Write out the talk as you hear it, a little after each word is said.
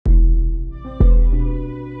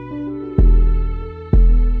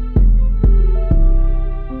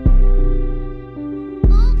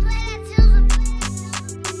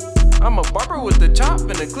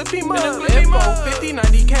finna clip him up. F-450,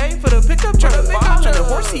 90K for the pickup truck. 500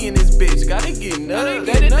 horsey in this bitch, gotta get nuts.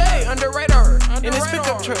 Day to day, under radar, in this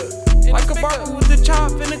pickup truck. Like a barber with the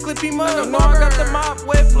chop, finna clip him up. Know I got the mop,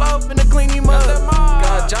 wet flow, finna clean him up.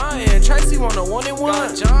 Got John and Tracy want a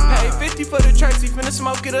 1-in-1. Pay 50 for the Tracy, finna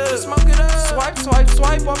smoke it up. Swipe, swipe,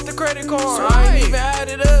 swipe off the credit card. I ain't even add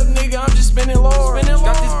it up, nigga, I'm just spinning large.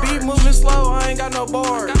 Got this beat moving slow, I ain't got no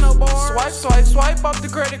bars. Swipe, swipe, swipe off the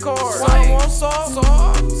credit card. Some want soft,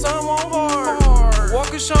 some want hard.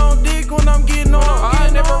 Walking Sean dick when I'm getting on. I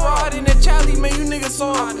ain't never ride in that Charlie, man, you niggas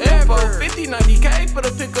soft. F-450, 90K for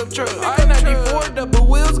the pickup truck. I-94 double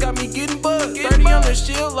wheels got me getting bugged. 30 on the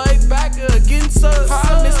shield, like back, getting sucked.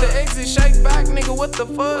 I missed the exit, shake back, nigga, what the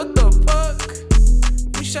fuck?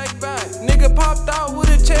 We shake back. Nigga popped out with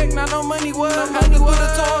a check, not no money was. Had to put a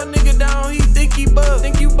tall nigga down, he think he buff.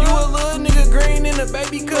 You a little nigga green in a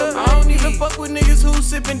baby cup. I don't even fuck with niggas who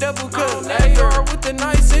sippin' double cup. AR with the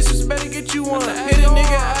nice interest, better get you one. Hit a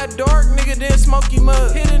nigga at dark, nigga.